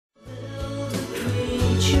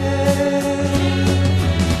future.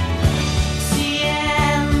 See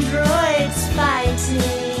androids fighting.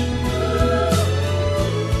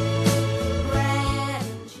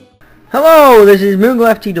 Hello, this is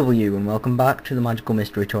Moogle FTW, and welcome back to the Magical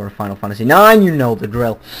Mystery Tour of Final Fantasy IX. You know the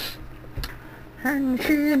drill. And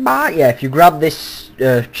she's back. Yeah, if you grab this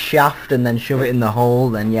shaft and then shove it in the hole,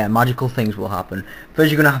 then yeah, magical things will happen.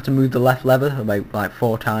 First, you're gonna have to move the left lever about like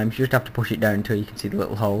 4 times. You just have to push it down until you can see the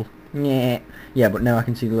little hole. Yeah, but now I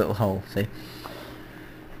can see the little hole. See?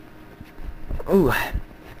 Ooh,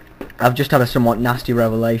 I've just had a somewhat nasty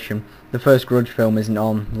revelation. The first Grudge film isn't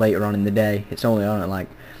on later on in the day. It's only on at like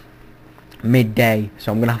midday,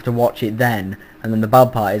 so I'm gonna have to watch it then. And then the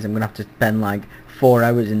bad part is I'm gonna have to spend like 4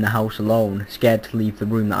 hours in the house alone, scared to leave the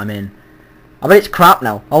room that I'm in. I bet it's crap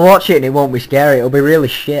now. I'll watch it and it won't be scary. It'll be really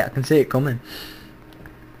shit. I can see it coming.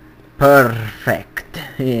 Perfect.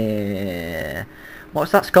 Yeah.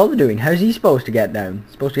 What's that scholar doing? How's he supposed to get down?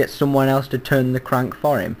 Supposed to get someone else to turn the crank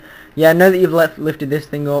for him? Yeah, now that you've lifted this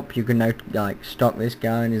thing up, you can now like stock this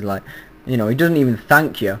guy, and he's like, you know, he doesn't even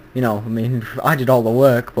thank you. You know, I mean, I did all the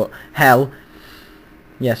work, but hell.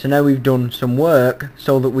 Yeah, so now we've done some work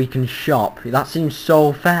so that we can shop. That seems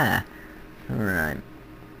so fair. Alright.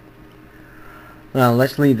 Well,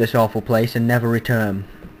 let's leave this awful place and never return.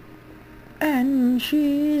 And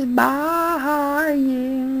she's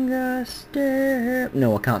buying a step.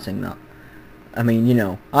 No, I can't sing that. I mean, you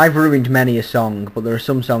know, I've ruined many a song, but there are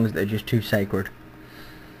some songs that are just too sacred.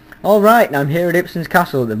 Alright, I'm here at Ipsens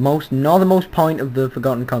Castle at the most northernmost point of the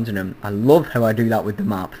Forgotten Continent. I love how I do that with the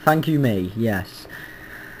map. Thank you, me. Yes.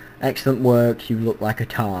 Excellent work, you look like a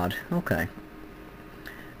tard. Okay.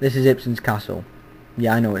 This is Ipsens Castle.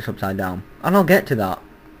 Yeah, I know it's upside down. And I'll get to that.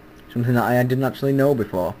 Something that I didn't actually know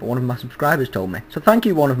before, but one of my subscribers told me. So thank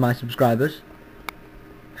you, one of my subscribers.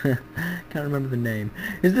 Can't remember the name.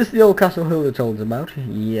 Is this the old castle Hilda told us about?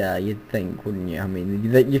 Yeah, you'd think, wouldn't you? I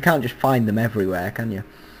mean, you can't just find them everywhere, can you?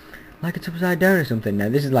 Like it's upside down or something. Now,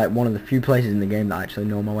 this is like one of the few places in the game that I actually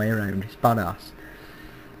know my way around. It's badass.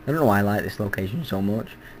 I don't know why I like this location so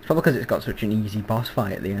much. It's probably because it's got such an easy boss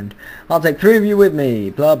fight at the end. I'll take 3 of you with me.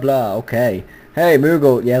 Blah blah. Okay. Hey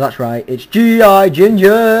Moogle. Yeah, that's right. It's G.I.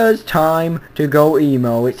 Ginger's time to go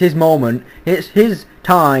emo. It's his moment. It's his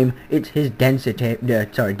time. It's his density.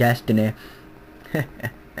 Destiny.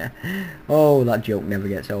 Oh, that joke never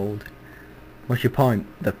gets old. What's your point?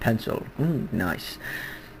 The pencil. Nice.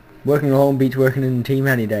 Working alone beats working in a team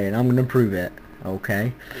any day, and I'm gonna prove it.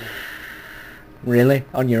 Okay. Really?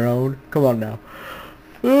 On your own? Come on now.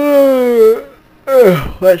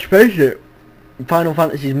 Let's face it. Final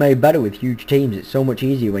Fantasy is made better with huge teams. It's so much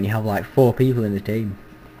easier when you have like 4 people in the team.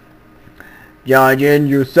 Jin,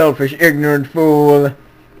 you selfish, ignorant fool.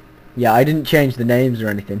 Yeah, I didn't change the names or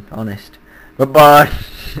anything, honest. But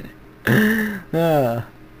yeah.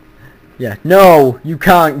 No, you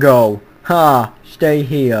can't go. Ha! Stay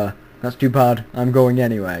here. That's too bad. I'm going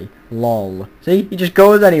anyway. Lol. See? He just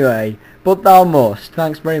goes anyway. But thou must.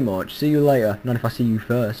 Thanks very much. See you later. Not if I see you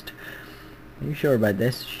first. Are you sure about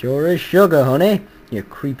this? Sure as sugar, honey. You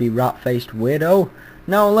creepy rat-faced weirdo.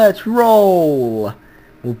 Now let's roll.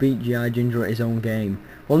 We'll beat G.I. Ginger at his own game.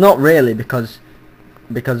 Well, not really, because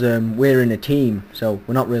we're in a team, so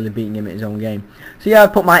we're not really beating him at his own game. So yeah, I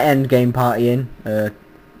put my end game party in.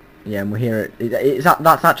 Yeah, and we're here at...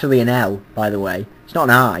 that's actually an L, by the way. It's not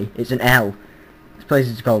an I, it's an L. This place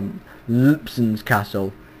is called Ipsens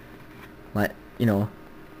Castle. Like, you know...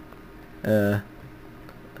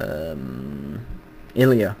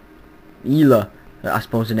 Ela, I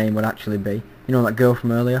suppose the name would actually be. You know that girl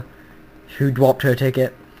from earlier? Who dropped her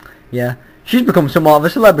ticket? Yeah. She's become somewhat of a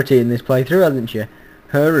celebrity in this playthrough, hasn't she?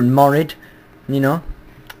 Her and Morid, you know?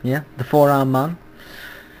 Yeah, the 4-arm man.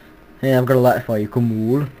 Yeah, I've got a letter for you,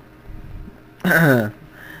 Kamul.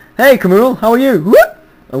 Hey, Kamul, how are you? Whoop!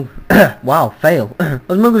 Oh, wow, fail. Us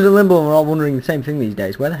muggles in Limbo are all wondering the same thing these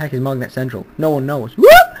days. Where the heck is Magnet Central? No one knows. Whoop!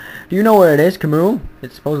 Do you know where it is, Kamul?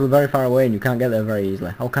 It's supposedly very far away and you can't get there very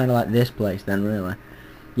easily. Oh, kind of like this place then, really.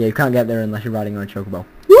 Yeah, you can't get there unless you're riding on a chocobo.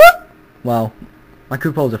 Whoop! Wow, my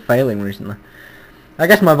coupons are failing recently. I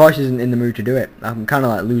guess my voice isn't in the mood to do it. I'm kind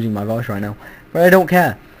of like losing my voice right now. But I don't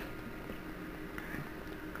care.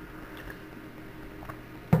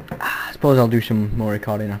 I suppose I'll do some more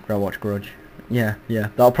recording after I watch Grudge. Yeah,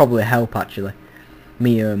 that'll probably help actually.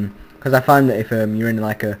 Me, because I find that if you're in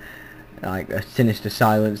like a sinister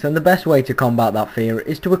silence, then the best way to combat that fear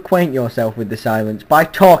is to acquaint yourself with the silence by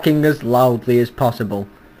talking as loudly as possible.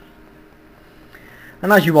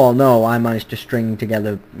 And as you all know, I managed to string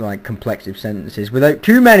together like complexive sentences without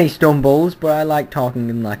too many stumbles, but I like talking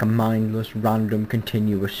in like a mindless, random,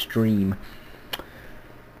 continuous stream.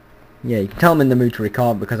 Yeah, you can tell I'm in the mood to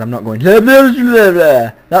record because I'm not going blah, blah, blah,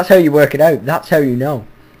 blah. That's how you work it out. That's how you know.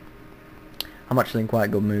 I'm actually in quite a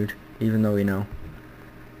good mood, even though, you know,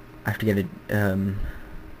 I have to get a,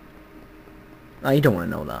 oh, you don't want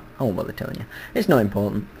to know that. I won't bother telling you. It's not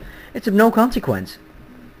important. It's of no consequence.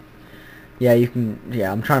 Yeah, you can,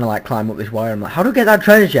 yeah, I'm trying to, like, climb up this wire. I'm like, how do I get that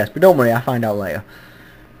treasure chest? But don't worry, I'll find out later.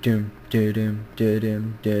 Doom, doom,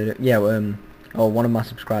 doom, doom. Yeah, oh, one of my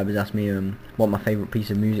subscribers asked me what my favourite piece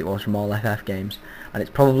of music was from all FF games, and it's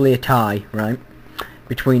probably a tie, right,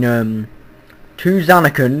 between 2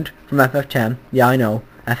 Zanarkand from FF10. Yeah, I know,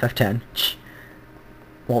 FF10.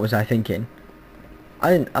 What was I thinking?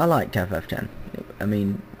 I liked FF10. I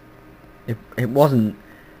mean, it wasn't.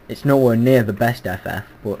 It's nowhere near the best FF,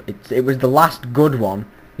 but it was the last good one,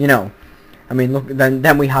 you know. I mean, look,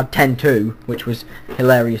 then we had 10-2, which was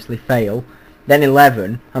hilariously fail. Then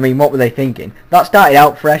 11, I mean, what were they thinking? That started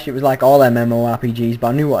out fresh, it was like all MMORPGs, but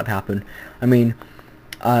I knew what had happened. I mean,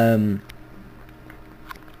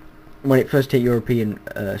 when it first hit European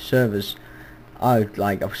servers, I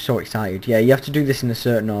was so excited. Yeah, you have to do this in a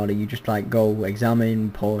certain order. You just, like, go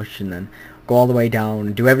examine, push, and then go all the way down,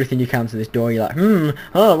 and do everything you can to this door. You're like,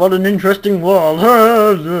 oh, what an interesting world,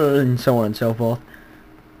 and so on and so forth.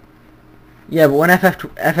 Yeah, but when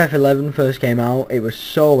FF11 first came out, it was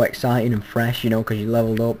so exciting and fresh, you know, because you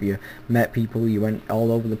leveled up, you met people, you went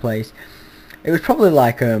all over the place. It was probably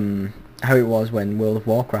like how it was when World of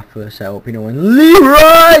Warcraft first set up, you know, when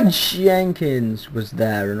Leroy Jenkins was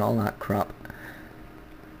there and all that crap.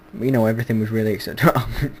 You know, everything was really exciting.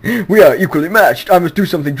 We are equally matched. I must do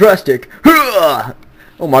something drastic. Oh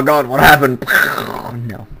my God, what happened?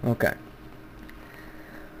 No, okay.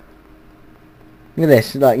 Look at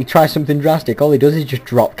this, like, he tries something drastic, all he does is just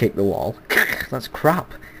drop kick the wall. That's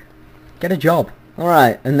crap. Get a job.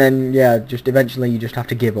 Alright, and then, yeah, just eventually you just have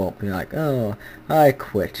to give up. You're like, oh, I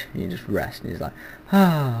quit. You just rest, and he's like,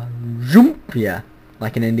 jump, yeah.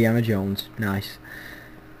 Like an Indiana Jones. Nice.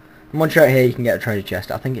 And once you're out here, you can get a treasure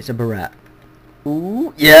chest. I think it's a barrette.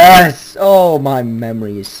 Ooh, yes! Oh, my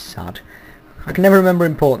memory is sad. I can never remember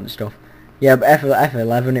important stuff. Yeah, but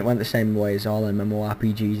F11, it went the same way as all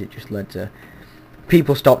MMORPGs. It just led to...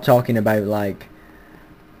 people stopped talking about, like,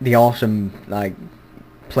 the awesome, like,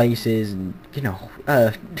 places and, you know,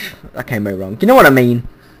 that came out wrong. You know what I mean?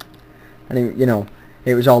 And, you know,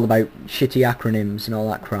 it was all about shitty acronyms and all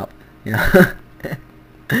that crap, you know?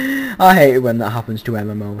 I hate it when that happens to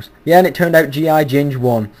MMOs. Yeah, and it turned out GI Ginge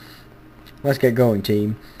won. Let's get going,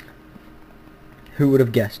 team. Who would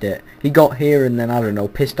have guessed it? He got here and then, I don't know,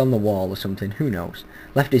 pissed on the wall or something. Who knows?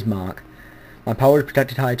 Left his mark. My power is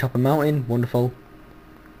protected high atop a mountain. Wonderful.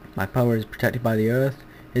 My power is protected by the earth.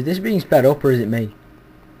 Is this being sped up or is it me?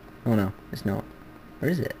 Oh no, it's not. Or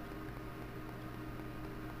is it?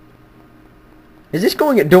 Is this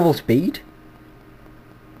going at double speed?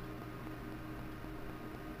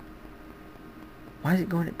 Why is it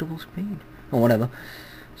going at double speed? Oh, whatever.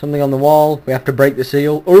 Something on the wall. We have to break the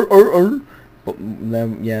seal. But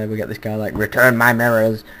then, yeah, we get this guy like, return my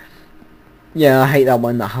mirrors. Yeah, I hate that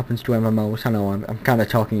when that happens to MMOs. I know, I'm kind of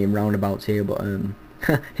talking in roundabouts here, but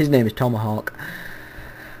his name is Tomahawk.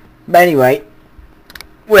 But anyway,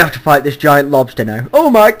 we have to fight this giant lobster now.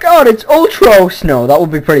 Oh my God, it's Ultros! No, that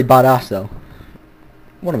would be pretty badass though.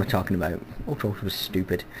 What am I talking about? Ultros was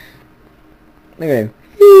stupid. Look at him.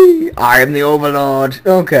 I am the Overlord.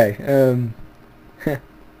 Okay,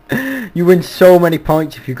 you win so many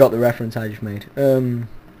points if you got the reference I just made.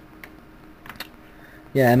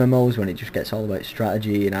 Yeah, MMOs, when it just gets all about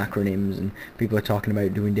strategy and acronyms and people are talking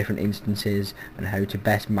about doing different instances and how to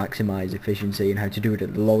best maximize efficiency and how to do it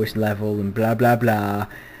at the lowest level and blah blah blah.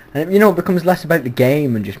 And, you know, it becomes less about the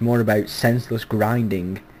game and just more about senseless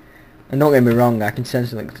grinding. And don't get me wrong, I can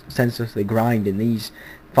senselessly grind in these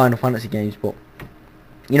Final Fantasy games, but,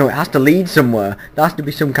 you know, it has to lead somewhere. There has to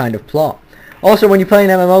be some kind of plot. Also, when you're playing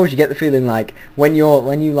MMOs, you get the feeling like when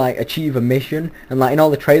you like achieve a mission, and like in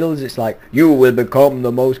all the trailers, it's like you will become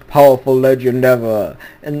the most powerful legend ever,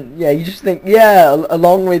 and yeah, you just think, yeah,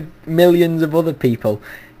 along with millions of other people.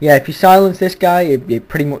 Yeah, if you silence this guy, it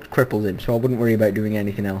pretty much cripples him. So I wouldn't worry about doing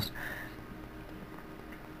anything else.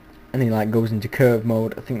 And he like goes into curve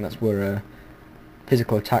mode. I think that's where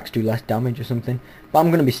physical attacks do less damage or something. But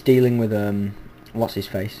I'm gonna be stealing with what's his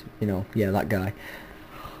face? You know, yeah, that guy.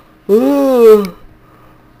 And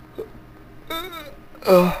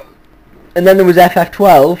then there was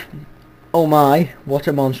FF12. Oh my, what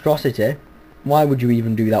a monstrosity. Why would you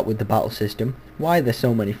even do that with the battle system? Why are there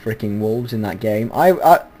so many freaking wolves in that game?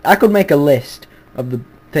 I could make a list of the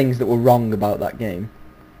things that were wrong about that game.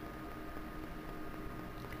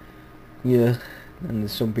 Yeah. And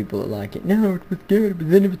there's some people that like it. No, it was good, it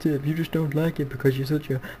was innovative. You just don't like it because you're such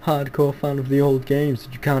a hardcore fan of the old games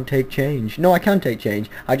that you can't take change. No, I can take change.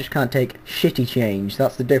 I just can't take shitty change.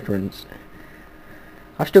 That's the difference.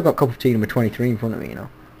 I've still got cup of tea number 23 in front of me, you know.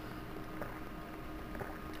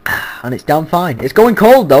 And it's damn fine. It's going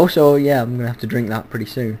cold though, so yeah, I'm going to have to drink that pretty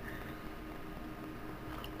soon.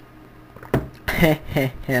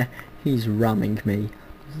 He's ramming me.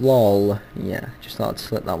 Lol. Yeah, just thought I'd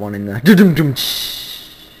slip that one in there.